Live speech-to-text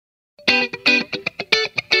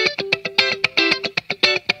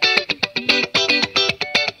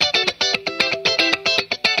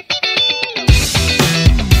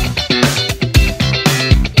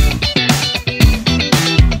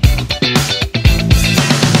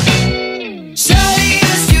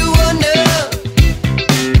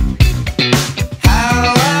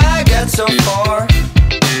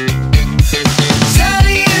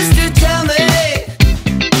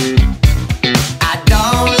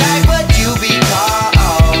You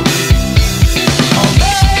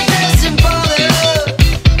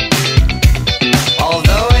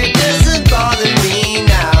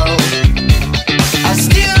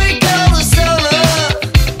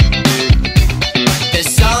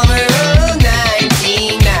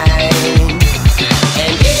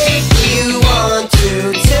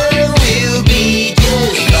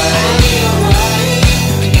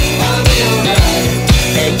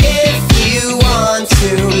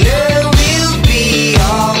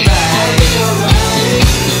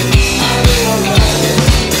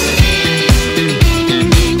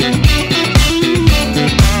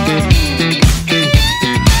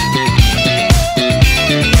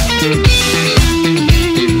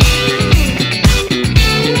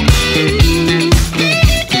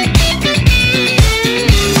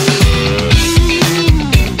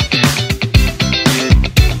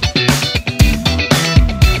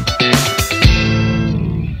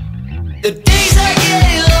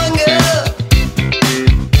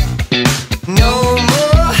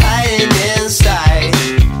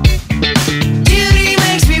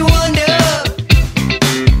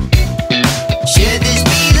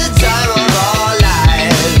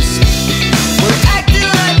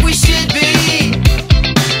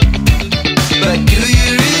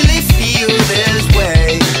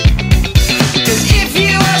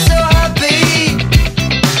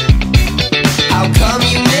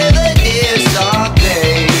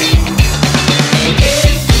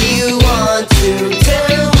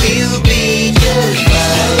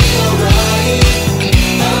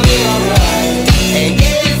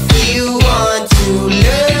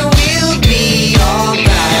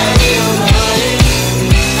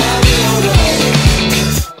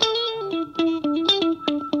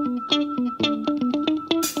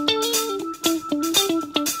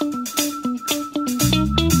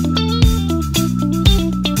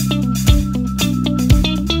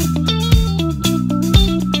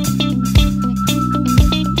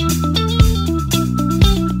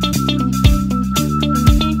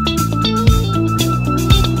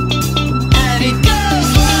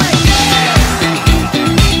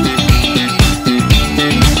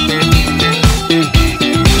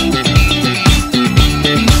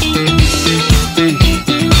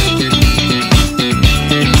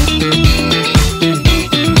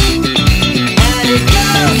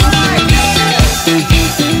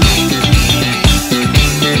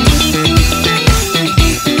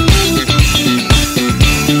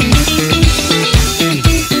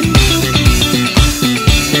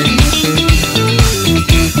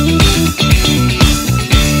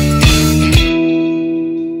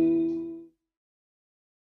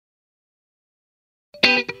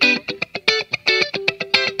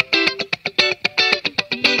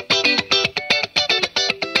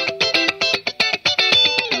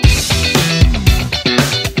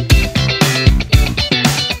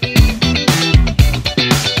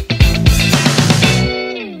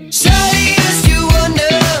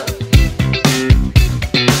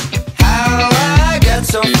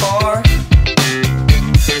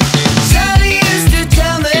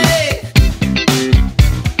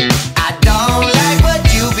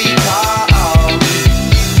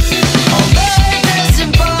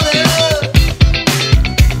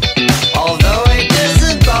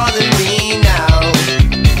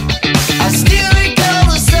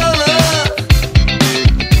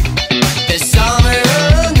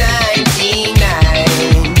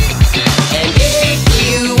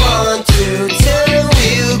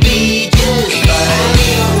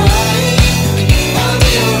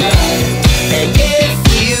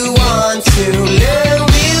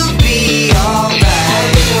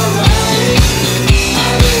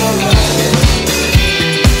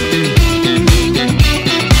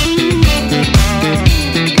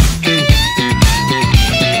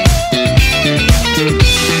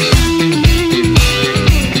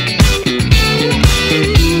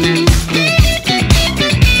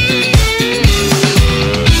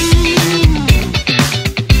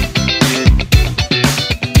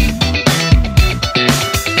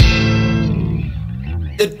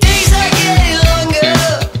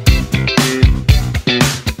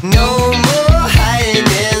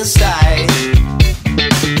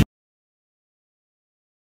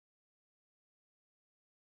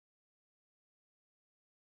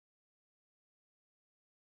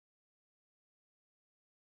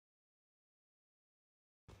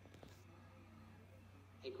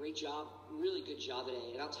great job. Really good job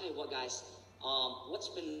today. And I'll tell you what, guys, what's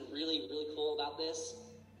been really, really cool about this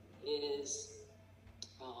is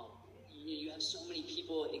you have so many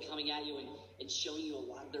people coming at you and showing you a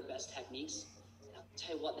lot of their best techniques. And I'll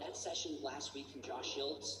tell you what, that session last week from Josh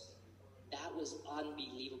Schultz, that was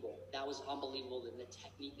unbelievable. That was unbelievable, the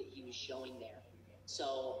technique that he was showing there.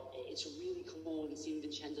 So it's really cool and seeing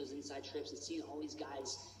Vincenzo's inside trips and seeing all these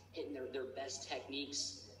guys hitting their best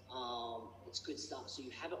techniques. It's good stuff. So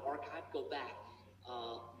you have it archived, go back.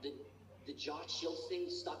 The Josh Schultz thing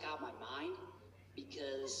stuck out my mind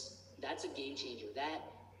because that's a game changer. That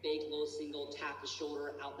big low single, tap the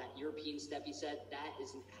shoulder out, that European step he said, that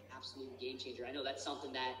is an absolute game changer. I know that's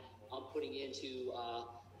something that I'm putting into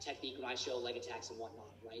technique when I show leg attacks and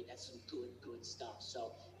whatnot, right? That's some good stuff.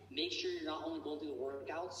 So make sure you're not only going through the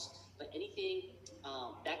workouts, but anything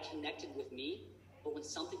that connected with me. But when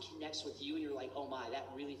something connects with you and you're like, oh my, that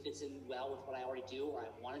really fits in well with what I already do or I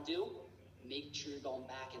want to do, make sure you're going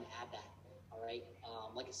back and add that. All right.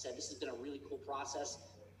 Like I said, this has been a really cool process.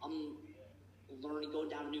 I'm learning, going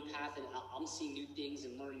down a new path, and I'm seeing new things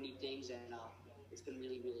and learning new things, and it's been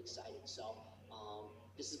really, really exciting. So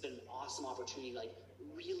this has been an awesome opportunity, like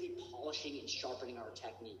really polishing and sharpening our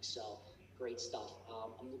techniques. So great stuff.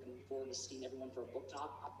 I'm looking forward to seeing everyone for a book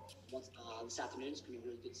talk this afternoon. It's going to be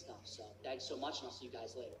really good stuff. So thanks so much, and I'll see you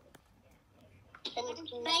guys later. Thanks,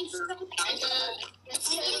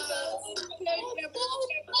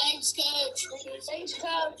 Coach. Thanks,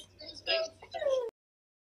 Coach. Thanks, Coach.